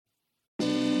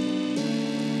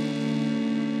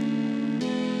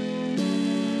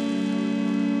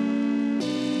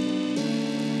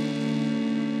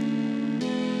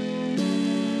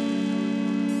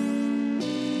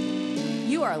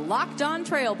are Locked On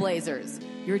Trailblazers,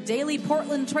 your daily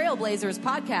Portland Trailblazers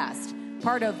podcast,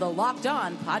 part of the Locked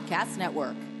On Podcast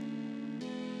Network.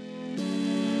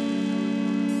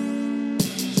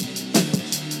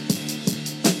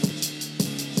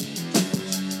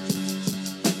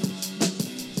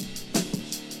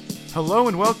 Hello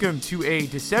and welcome to a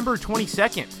December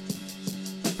 22nd,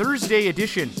 Thursday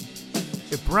edition,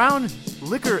 a Brown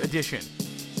Liquor edition,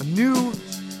 a new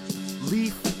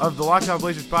leaf of the Locked On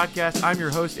Blazers podcast. I'm your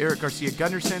host, Eric Garcia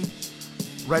Gunderson,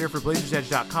 writer for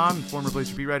BlazersEdge.com and former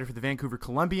Blazer beat writer for the Vancouver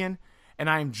Columbian, and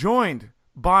I am joined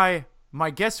by my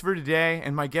guest for today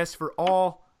and my guest for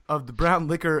all of the Brown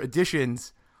Liquor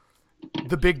editions,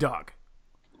 the Big Dog.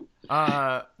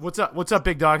 What's up? What's up,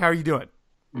 Big Dog? How are you doing?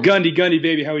 Gundy,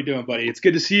 baby. How we doing, buddy? It's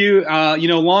good to see you.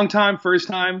 Long time, first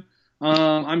time.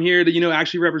 I'm here to,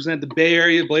 actually represent the Bay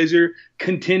Area Blazer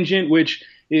contingent, which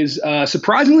is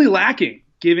surprisingly lacking,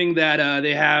 given that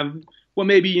they have what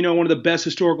may be, one of the best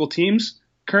historical teams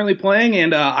currently playing.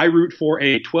 And I root for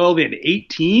a 12-18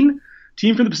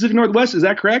 team from the Pacific Northwest. Is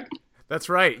that correct? That's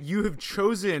right. You have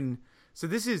chosen. So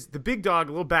this is the Big Dog,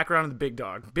 a little background on the Big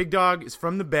Dog. Big Dog is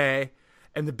from the Bay,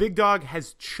 and the Big Dog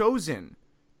has chosen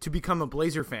to become a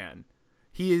Blazer fan.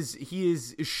 He is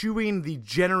eschewing the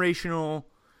generational,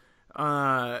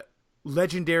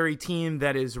 legendary team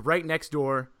that is right next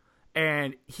door,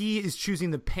 and he is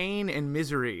choosing the pain and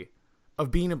misery of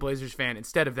being a Blazers fan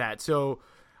instead of that. So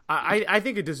I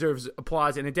think it deserves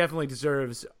applause, and it definitely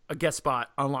deserves a guest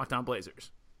spot on Locked On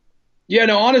Blazers. Yeah,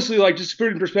 no, honestly, just to put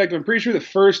it in perspective, I'm pretty sure the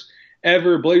first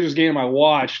ever Blazers game I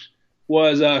watched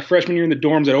was freshman year in the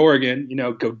dorms at Oregon.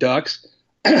 Go Ducks.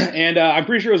 And I'm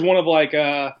pretty sure it was one of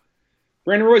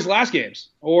Brandon Roy's last games,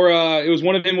 or it was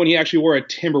one of them when he actually wore a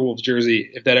Timberwolves jersey,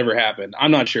 if that ever happened.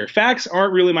 I'm not sure. Facts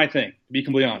aren't really my thing, to be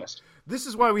completely honest. This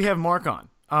is why we have Mark on.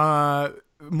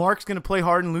 Mark's going to play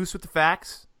hard and loose with the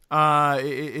facts.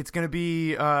 It's going to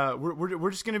be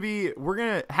we're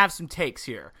going to have some takes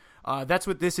here. That's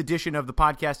what this edition of the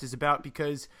podcast is about,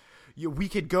 because we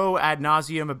could go ad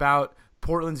nauseum about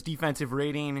Portland's defensive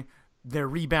rating, their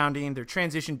rebounding, their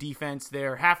transition defense,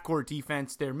 their half-court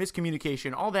defense, their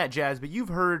miscommunication, all that jazz, but you've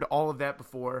heard all of that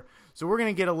before. So we're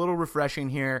going to get a little refreshing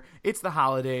here. It's the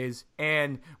holidays,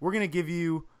 and we're going to give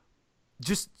you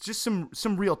just some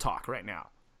real talk right now.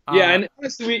 Yeah, and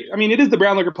honestly, it is the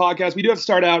Brown Liquor podcast. We do have to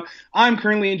start out. I'm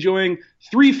currently enjoying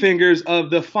 3 fingers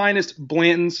of the finest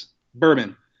Blanton's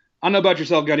bourbon. I don't know about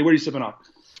yourself, Gunny. What are you sipping on?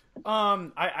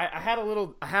 I had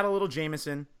a little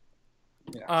Jameson.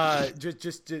 Yeah.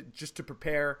 Just to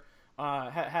prepare,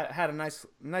 had a nice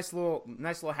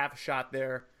little half a shot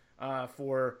there,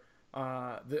 for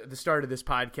the start of this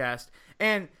podcast.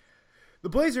 And the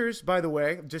Blazers, by the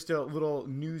way, just a little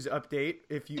news update,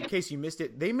 in case you missed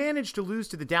it, they managed to lose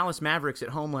to the Dallas Mavericks at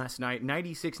home last night,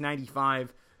 96-95.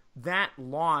 That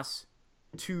loss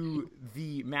to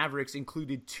the Mavericks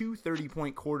included 2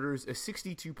 30-point quarters, a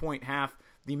 62-point half.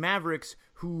 The Mavericks,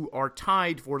 who are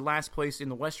tied for last place in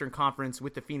the Western Conference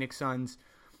with the Phoenix Suns,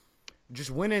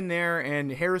 just went in there,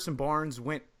 and Harrison Barnes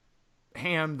went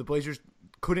ham. The Blazers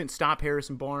couldn't stop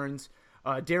Harrison Barnes.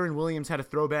 Darren Williams had a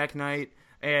throwback night,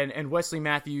 and Wesley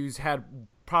Matthews had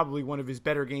probably one of his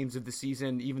better games of the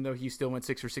season, even though he still went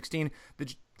 6 for 16.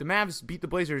 The Mavs beat the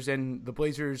Blazers, and the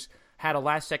Blazers had a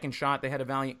last-second shot. They had a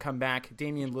valiant comeback.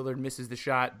 Damian Lillard misses the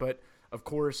shot, but, of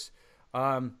course,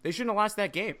 they shouldn't have lost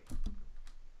that game.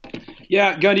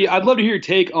 Yeah, Gundy, I'd love to hear your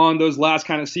take on those last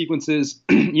kind of sequences.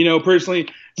 Personally,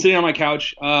 sitting on my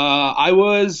couch, I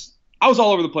was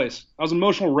all over the place. I was an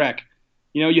emotional wreck.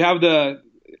 You have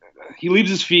he leaves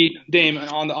his feet, Dame,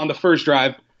 on the first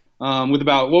drive, with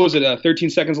about 13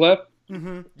 seconds left.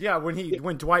 Mm-hmm. Yeah,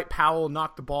 when Dwight Powell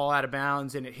knocked the ball out of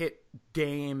bounds and it hit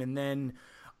Dame, and then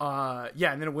and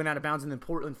then it went out of bounds, and then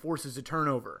Portland forces a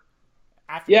turnover.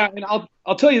 And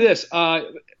I'll tell you this.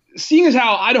 Seeing as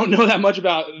how I don't know that much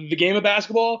about the game of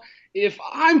basketball, if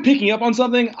I'm picking up on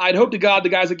something, I'd hope to God the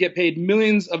guys that get paid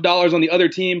millions of dollars on the other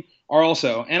team are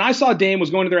also. And I saw Dame was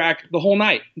going to their act the whole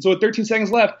night. And so with 13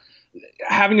 seconds left,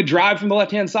 having a drive from the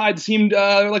left-hand side seemed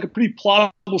like a pretty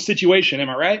plausible situation. Am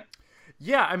I right?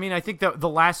 Yeah, I think that the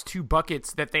last 2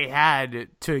 buckets that they had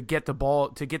to get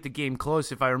the game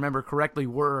close, if I remember correctly,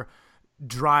 were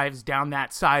drives down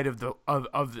that side of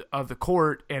the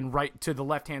court and right to the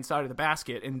left-hand side of the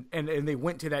basket, and they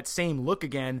went to that same look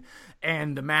again,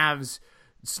 and the Mavs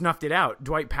snuffed it out.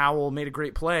 Dwight Powell made a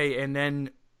great play, and then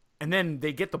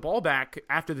they get the ball back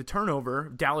after the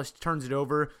turnover. Dallas turns it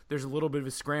over. There's a little bit of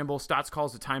a scramble. Stotts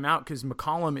calls a timeout because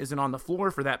McCollum isn't on the floor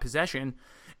for that possession,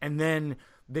 and then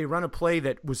they run a play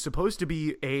that was supposed to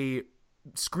be a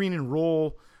screen and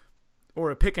roll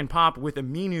or a pick and pop with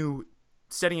Aminu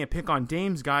setting a pick on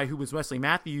Dame's guy, who was Wesley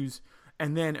Matthews,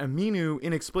 and then Aminu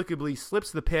inexplicably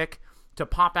slips the pick to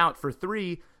pop out for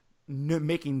three,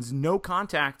 making no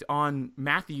contact on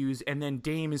Matthews, and then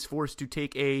Dame is forced to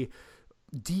take a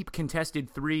deep contested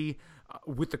three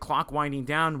with the clock winding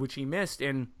down, which he missed,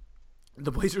 and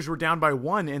the Blazers were down by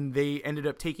one, and they ended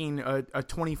up taking a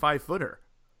 25-footer.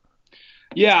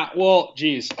 Yeah, well,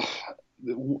 geez.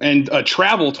 And a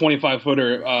travel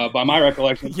 25-footer, by my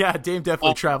recollection. Yeah, Dame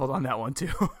definitely traveled on that one,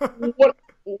 too.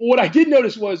 What I did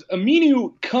notice was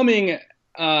Aminu coming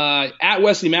at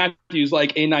Wesley Matthews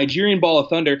like a Nigerian ball of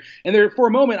thunder. And there, for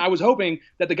a moment, I was hoping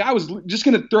that the guy was just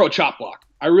going to throw a chop block.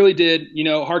 I really did,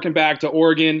 harken back to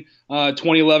Oregon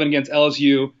 2011 against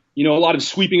LSU. A lot of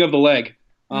sweeping of the leg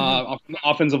off the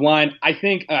offensive line. I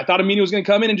thought Aminu was going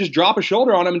to come in and just drop a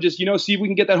shoulder on him and just, see if we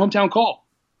can get that hometown call.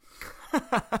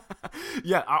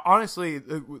 Yeah, honestly,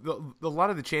 a lot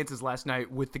of the chances last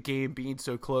night with the game being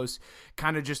so close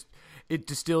kind of just it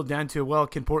distilled down to, well,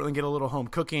 can Portland get a little home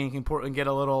cooking? Can Portland get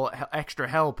a little extra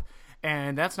help?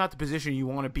 And that's not the position you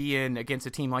want to be in against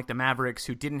a team like the Mavericks,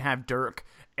 who didn't have Dirk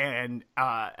and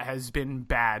has been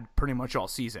bad pretty much all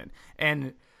season.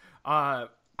 And I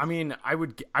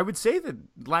would say that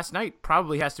last night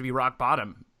probably has to be rock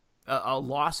bottom. A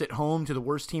loss at home to the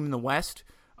worst team in the West.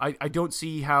 I don't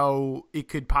see how it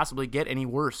could possibly get any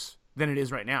worse than it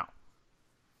is right now.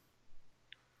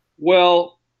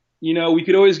 Well, we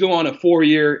could always go on a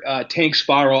 4-year tank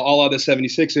spiral, a la the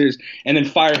 76ers, and then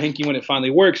fire Hinkie when it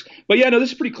finally works. But yeah, no,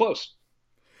 this is pretty close.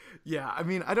 Yeah,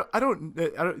 I don't.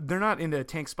 They're not into a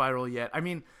tank spiral yet.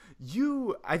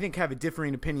 You, I think, have a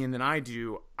differing opinion than I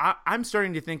do. I'm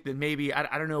starting to think that maybe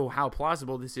I don't know how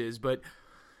plausible this is, but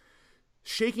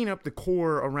shaking up the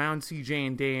core around CJ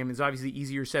and Dame is obviously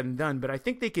easier said than done, but I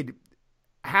think they could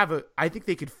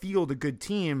field a good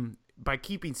team by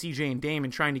keeping CJ and Dame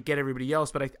and trying to get everybody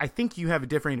else. But I think you have a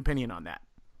differing opinion on that.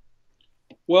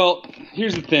 Well,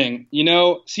 here's the thing.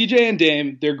 CJ and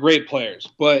Dame, they're great players,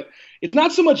 but it's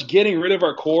not so much getting rid of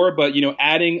our core, but,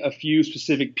 adding a few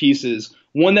specific pieces,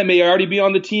 one that may already be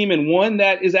on the team and one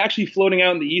that is actually floating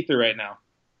out in the ether right now.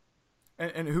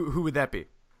 And who would that be?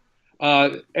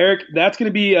 Eric, that's going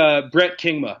to be Brett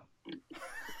Kingma.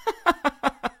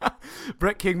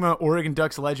 Brett Kingma, Oregon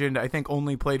Ducks legend, I think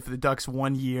only played for the Ducks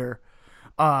 1 year,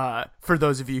 for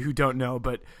those of you who don't know.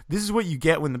 But this is what you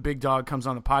get when the big dog comes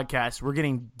on the podcast. We're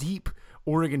getting deep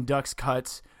Oregon Ducks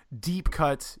cuts,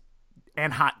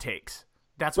 and hot takes.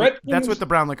 That's what the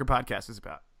Brown Liquor podcast is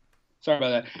about. Sorry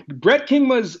about that. Brett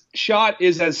Kingma's shot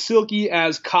is as silky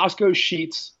as Costco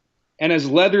sheets and as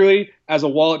leathery as a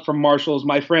wallet from Marshall's.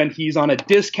 My friend, he's on a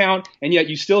discount, and yet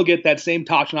you still get that same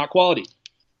top-notch quality.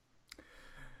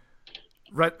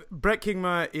 Right, Brett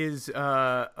Kingma is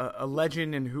a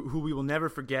legend and who we will never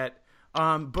forget.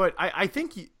 But I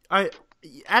think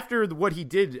after what he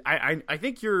did, I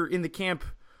think you're in the camp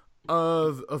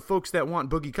of folks that want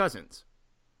Boogie Cousins.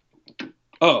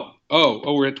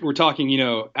 We're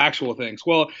talking, actual things.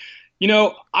 Well,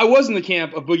 I was in the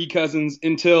camp of Boogie Cousins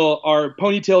until our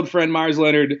ponytailed friend Myers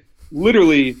Leonard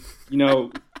literally,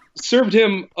 served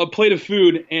him a plate of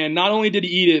food, and not only did he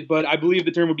eat it, but I believe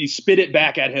the term would be spit it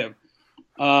back at him.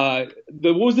 What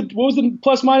was the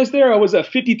plus minus there? It was a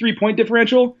 53-point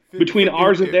differential between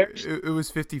ours and theirs. It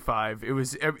was 55. It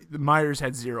was Myers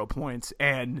had 0 points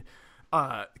and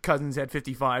Cousins had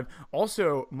 55.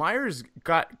 Also, Myers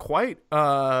got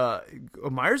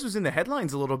Myers was in the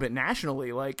headlines a little bit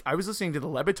nationally. Like, I was listening to the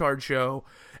Le Batard show,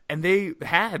 and they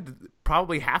had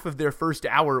probably half of their first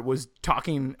hour was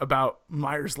talking about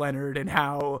Myers Leonard and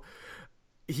how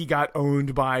he got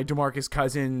owned by DeMarcus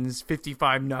Cousins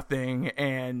 55-0,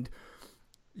 and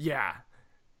yeah,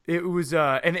 it was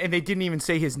and they didn't even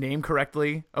say his name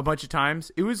correctly a bunch of times.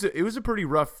 It was a pretty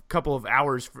rough couple of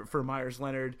hours for Myers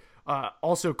Leonard,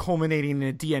 also culminating in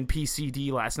a DNP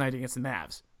CD last night against the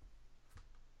Mavs.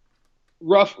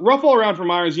 Rough all around for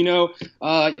Myers.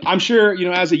 I'm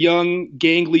sure, as a young,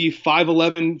 gangly,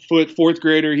 5'11" fourth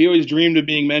grader, he always dreamed of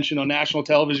being mentioned on national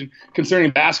television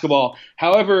concerning basketball.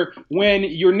 However, when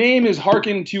your name is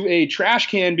hearkened to a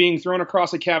trash can being thrown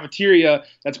across a cafeteria,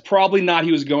 that's probably not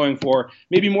he was going for.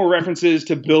 Maybe more references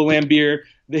to Bill Laimbeer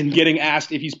than getting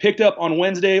asked if he's picked up on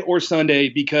Wednesday or Sunday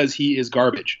because he is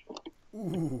garbage.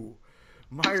 Ooh,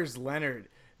 Myers Leonard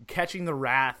catching the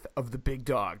wrath of the big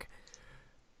dog.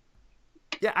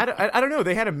 Yeah, I don't know.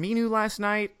 They had Aminu last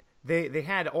night. They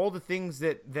had all the things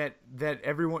that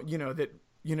everyone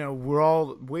we're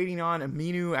all waiting on.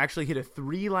 Aminu actually hit a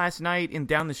 3 last night in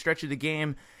down the stretch of the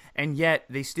game, and yet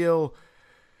they still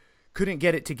couldn't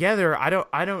get it together. I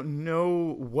don't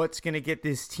know what's going to get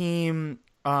this team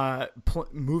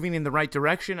moving in the right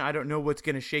direction. I don't know what's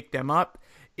going to shake them up.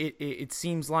 It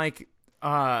seems like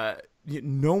no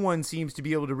one seems to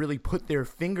be able to really put their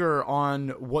finger on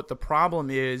what the problem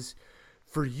is.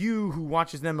 For you, who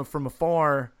watches them from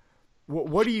afar,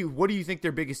 what do you think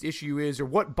their biggest issue is, or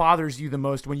what bothers you the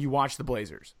most when you watch the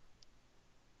Blazers?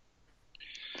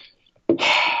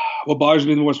 What bothers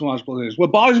me the most when I watch the Blazers?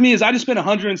 What bothers me is I just spent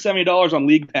 $170 on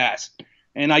League Pass,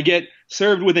 and I get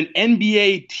served with an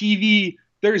NBA TV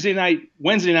Thursday night,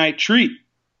 Wednesday night treat,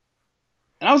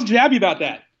 and I was happy about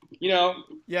that. Yeah,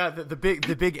 the big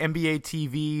NBA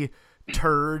TV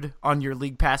turd on your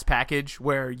League Pass package,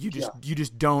 where you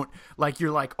just don't like.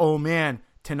 You're like, oh man,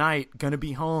 tonight gonna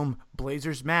be home,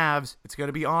 Blazers Mavs. It's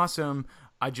gonna be awesome.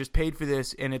 I just paid for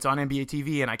this, and it's on NBA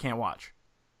TV, and I can't watch.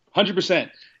 100%.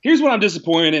 Here's what I'm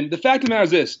disappointed in. The fact of the matter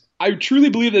is this: I truly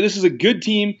believe that this is a good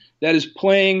team that is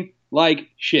playing like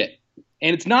shit,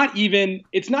 and it's not even.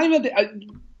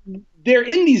 They're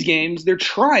in these games. They're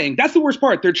trying. That's the worst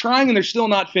part. They're trying and they're still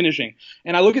not finishing.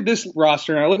 And I look at this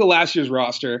roster and I look at last year's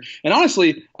roster. And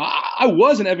honestly, I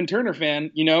was an Evan Turner fan,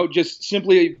 just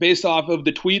simply based off of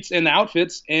the tweets and the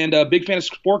outfits, and a big fan of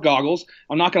sport goggles.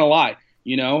 I'm not going to lie.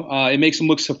 It makes him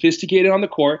look sophisticated on the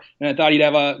court. And I thought he'd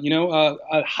have a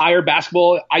higher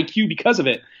basketball IQ because of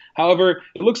it. However,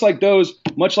 it looks like those,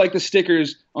 much like the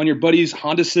stickers on your buddy's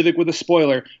Honda Civic with a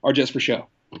spoiler, are just for show.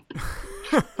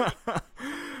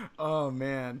 Oh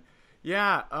man.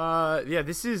 Yeah.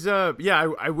 This is,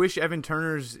 I wish Evan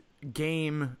Turner's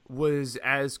game was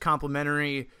as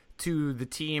complimentary to the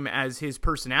team as his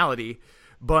personality,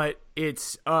 but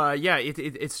it's,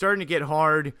 it's starting to get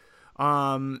hard,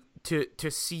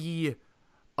 to see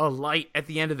a light at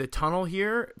the end of the tunnel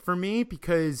here for me,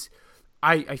 because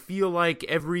I feel like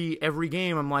every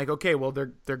game I'm like, okay, well,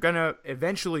 they're going to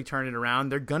eventually turn it around.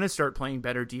 They're going to start playing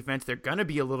better defense. They're going to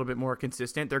be a little bit more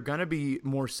consistent. They're going to be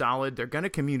more solid. They're going to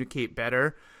communicate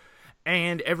better.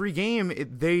 And every game,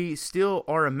 they still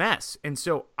are a mess. And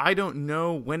so I don't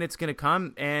know when it's going to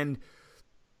come. And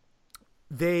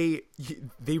they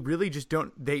really just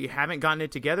don't. They haven't gotten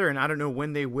it together, and I don't know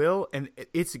when they will. And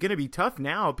it's going to be tough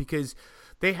now, because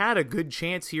they had a good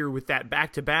chance here with that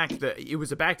back-to-back. It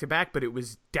was a back-to-back, but it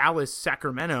was Dallas,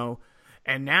 Sacramento,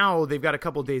 and now they've got a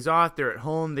couple of days off. They're at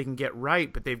home. They can get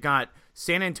right, but they've got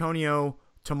San Antonio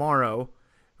tomorrow,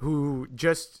 who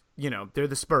just, they're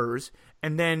the Spurs,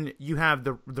 and then you have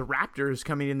the Raptors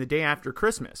coming in the day after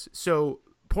Christmas. So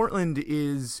Portland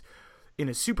is in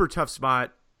a super tough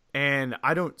spot, and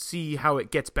I don't see how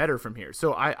it gets better from here.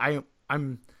 So I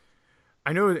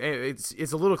know it's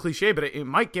a little cliche, but it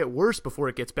might get worse before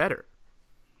it gets better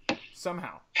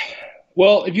somehow.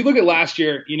 Well, if you look at last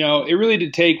year, it really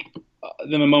did take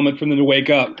them a moment for them to wake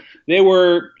up. They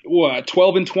were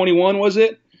 12-21, was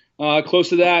it? Close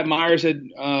to that. Myers had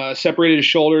separated his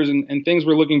shoulders, and things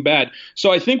were looking bad. So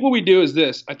I think what we do is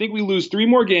this. I think we lose 3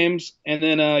 more games, and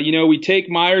then we take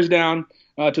Myers down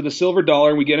to the silver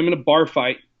dollar, and we get him in a bar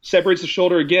fight. Separates the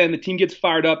shoulder again. The team gets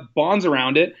fired up, bonds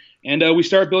around it, and we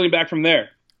start building back from there.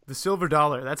 The silver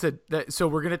dollar. So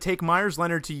we're gonna take Myers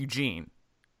Leonard to Eugene.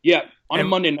 Yeah, on a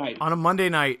Monday night. On a Monday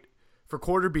night for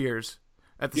quarter beers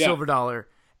at the Silver Dollar,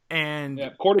 and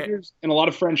quarter beers and a lot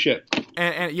of friendship.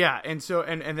 And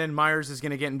then Myers is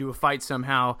gonna get into a fight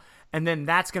somehow, and then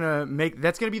that's gonna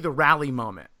be the rally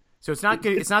moment. So it's not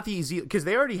the Ezeli, because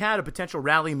they already had a potential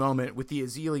rally moment with the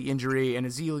Ezeli injury, and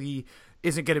Ezeli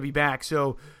isn't going to be back.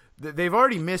 So they've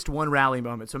already missed one rally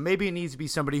moment. So maybe it needs to be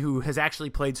somebody who has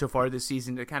actually played so far this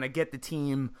season to kind of get the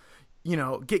team,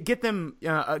 get them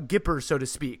a Gipper, so to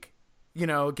speak.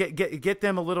 Get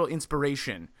them a little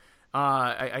inspiration.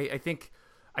 I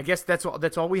guess that's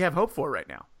all we have hope for right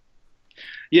now.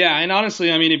 Yeah, and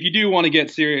honestly, I mean, if you do want to get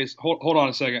serious, hold on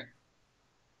a second.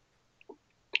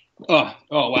 Oh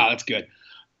wow, that's good.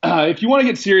 If you want to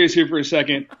get serious here for a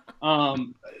second,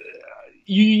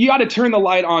 you got to turn the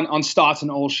light on Stotts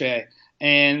and Olshey.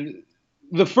 And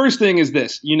the first thing is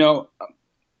this,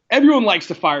 everyone likes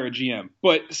to fire a GM,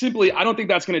 but simply I don't think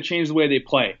that's going to change the way they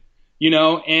play,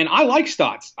 and I like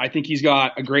Stotts. I think he's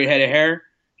got a great head of hair.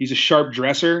 He's a sharp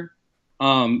dresser.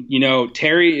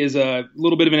 Terry is a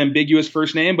little bit of an ambiguous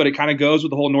first name, but it kind of goes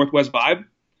with the whole Northwest vibe.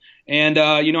 And,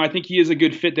 I think he is a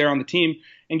good fit there on the team.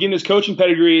 And given his coaching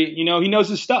pedigree, he knows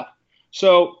his stuff.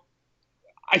 So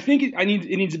I think it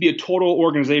needs to be a total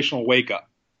organizational wake up.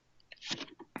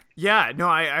 Yeah, no,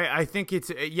 I think it's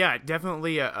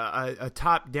definitely a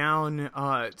top down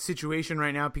situation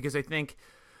right now, because I think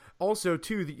also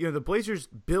too the Blazers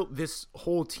built this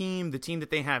whole team, the team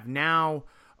that they have now,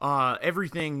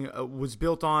 everything was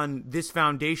built on this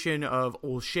foundation of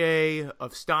Olshey,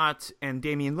 of Stotts, and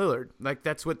Damian Lillard. Like,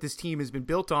 that's what this team has been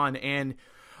built on. And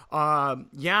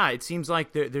it seems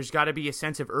like there's got to be a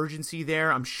sense of urgency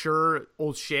there. I'm sure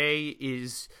Olshey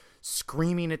is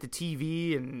screaming at the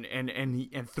TV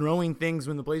and throwing things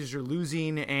when the Blazers are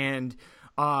losing. And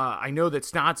I know that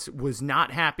Stotts was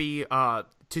not happy.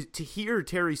 To hear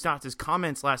Terry Stotts'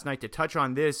 comments last night, to touch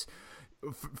on this,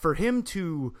 for him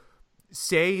to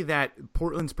say that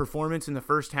Portland's performance in the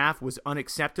first half was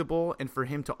unacceptable, and for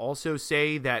him to also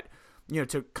say that,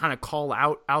 to kind of call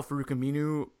out Al-Farouq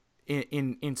Aminu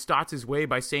in Stotts' way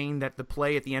by saying that the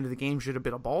play at the end of the game should have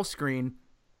been a ball screen,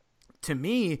 to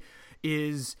me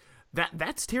is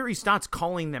that's Terry Stotts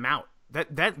calling them out.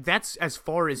 That's as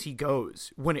far as he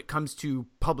goes when it comes to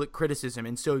public criticism.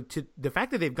 And so to the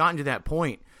fact that they've gotten to that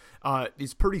point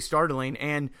is pretty startling.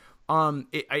 And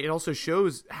it also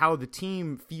shows how the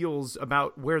team feels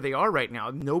about where they are right now.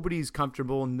 Nobody's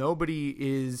comfortable. Nobody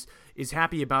is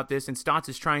happy about this. And Stotts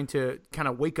is trying to kind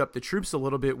of wake up the troops a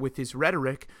little bit with his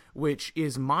rhetoric, which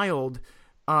is mild,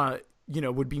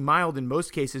 would be mild in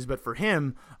most cases, but for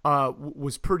him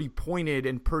was pretty pointed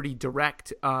and pretty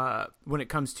direct when it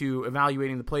comes to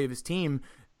evaluating the play of his team,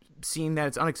 seeing that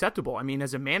it's unacceptable. I mean,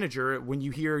 as a manager, when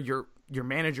you hear your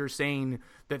manager saying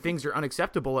that things are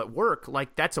unacceptable at work,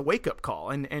 like, that's a wake-up call.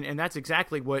 And that's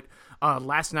exactly what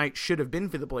last night should have been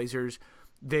for the Blazers.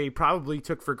 They probably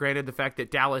took for granted the fact that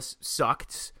Dallas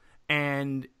sucked,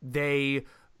 and they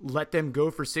let them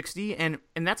go for 60, and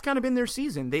that's kind of been their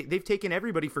season. They've taken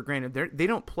everybody for granted. They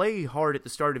don't play hard at the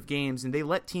start of games, and they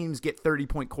let teams get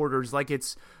 30-point quarters like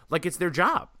it's their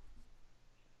job.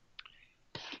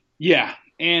 Yeah,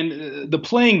 and the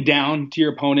playing down to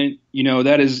your opponent,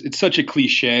 it's such a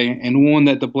cliche, and one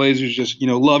that the Blazers just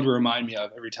love to remind me of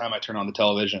every time I turn on the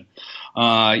television.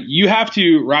 You have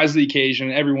to rise to the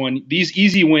occasion. Everyone, these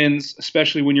easy wins,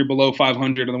 especially when you're below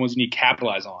 500, are the ones you need to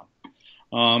capitalize on.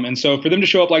 And so for them to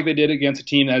show up like they did against a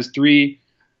team that has 3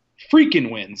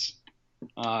 freaking wins,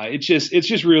 it's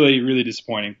just really, really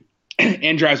disappointing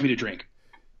and drives me to drink.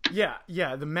 Yeah.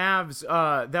 The Mavs,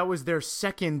 that was their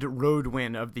second road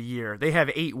win of the year. They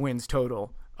have 8 wins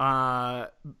total. It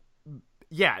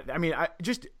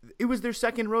was their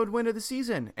second road win of the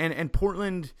season. And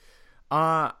Portland,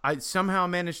 I somehow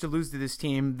managed to lose to this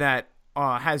team that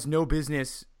has no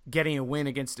business getting a win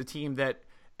against a team that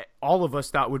all of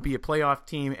us thought would be a playoff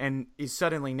team, and is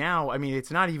suddenly now, it's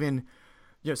not even,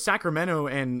 Sacramento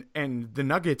and the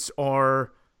Nuggets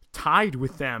are tied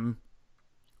with them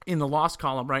in the loss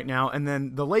column right now. And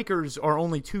then the Lakers are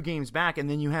only 2 games back. And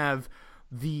then you have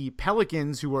the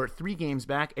Pelicans, who are 3 games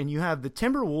back, and you have the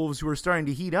Timberwolves, who are starting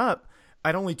to heat up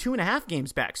at only 2.5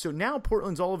 games back. So now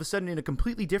Portland's all of a sudden in a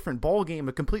completely different ball game,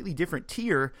 a completely different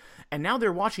tier. And now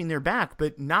they're watching their back,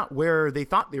 but not where they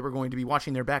thought they were going to be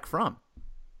watching their back from.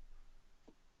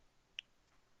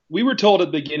 We were told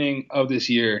at the beginning of this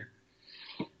year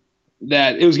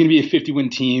that it was going to be a 50-win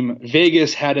team.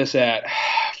 Vegas had us at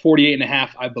 48.5,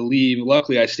 I believe.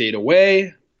 Luckily, I stayed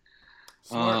away.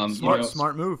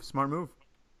 Smart move.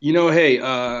 Hey,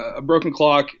 a broken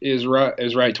clock is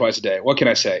right twice a day. What can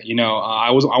I say?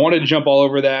 I wanted to jump all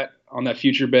over that on that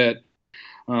future bet,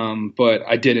 but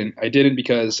I didn't. I didn't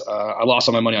because I lost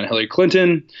all my money on Hillary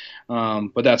Clinton.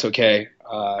 But that's okay.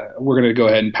 We're going to go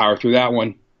ahead and power through that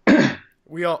one.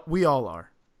 We all are.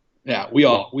 Yeah, we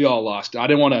all lost. I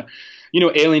didn't want to,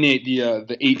 alienate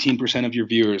the 18% of your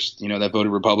viewers, that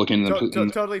voted Republican.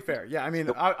 Totally fair. Yeah,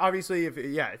 obviously,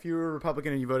 if you were a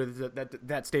Republican and you voted,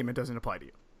 that statement doesn't apply to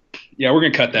you. Yeah, we're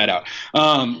gonna cut that out.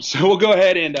 So we'll go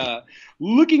ahead and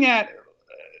looking at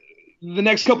the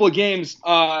next couple of games,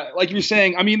 like you were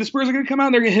saying, the Spurs are gonna come out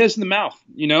and they're gonna hit us in the mouth,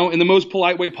 in the most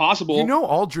polite way possible.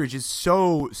 Aldridge is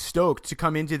so stoked to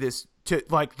come into this.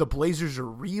 The Blazers are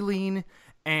reeling,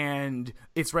 and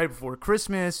it's right before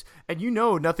Christmas, and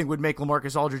nothing would make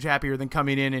LaMarcus Aldridge happier than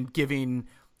coming in and giving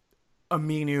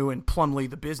Aminu and Plumlee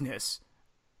the business.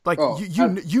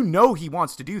 He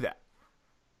wants to do that.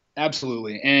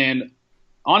 Absolutely, and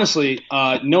honestly,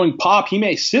 knowing Pop, he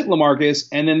may sit LaMarcus,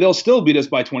 and then they'll still beat us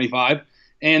by 25,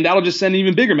 and that'll just send an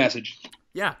even bigger message.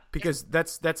 Yeah, because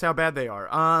that's how bad they are.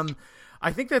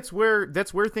 I think that's where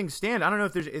things stand. I don't know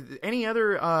if there's any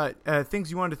other things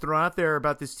you wanted to throw out there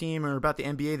about this team or about the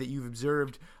NBA that you've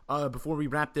observed before we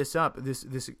wrap this up.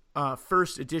 This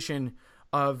first edition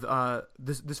of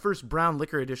this first brown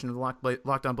liquor edition of the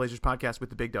Locked On Blazers podcast with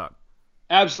the Big Dog.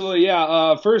 Absolutely,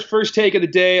 yeah. First take of the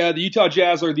day. The Utah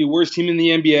Jazz are the worst team in the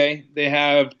NBA. They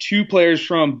have 2 players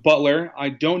from Butler. I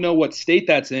don't know what state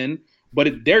that's in, but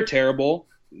they're terrible.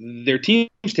 Their team's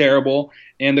terrible,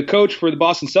 and the coach for the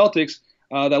Boston Celtics.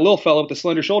 that little fellow with the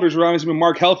slender shoulders reminds me of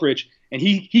Mark Helfrich, and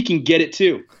he can get it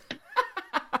too.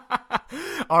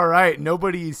 All right,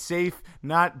 nobody is safe,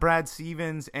 not Brad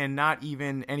Stevens, and not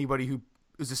even anybody who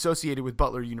is associated with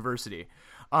Butler University.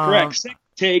 Correct. Second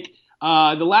take.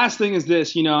 The last thing is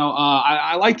this.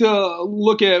 I like to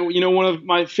look at one of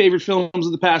my favorite films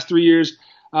of the past 3 years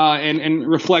and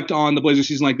reflect on the Blazer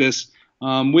season like this.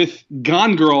 With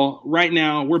Gone Girl, right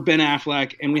now we're Ben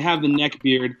Affleck and we have the neck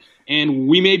beard, and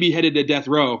we may be headed to death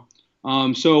row.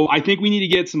 So I think we need to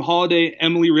get some holiday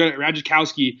Emily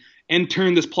Ratajkowski and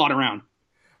turn this plot around.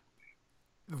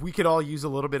 We could all use a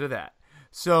little bit of that.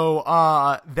 So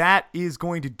that is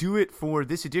going to do it for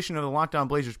this edition of the Locked On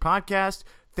Blazers podcast.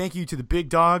 Thank you to the big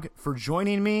dog for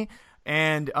joining me,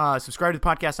 and subscribe to the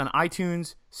podcast on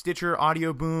iTunes, Stitcher,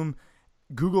 Audio Boom,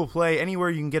 Google Play, anywhere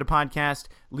you can get a podcast.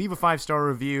 Leave a 5-star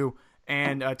review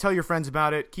and tell your friends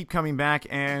about it. Keep coming back,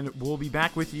 and we'll be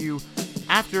back with you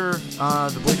after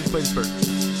the Blazers play the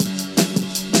Spurs.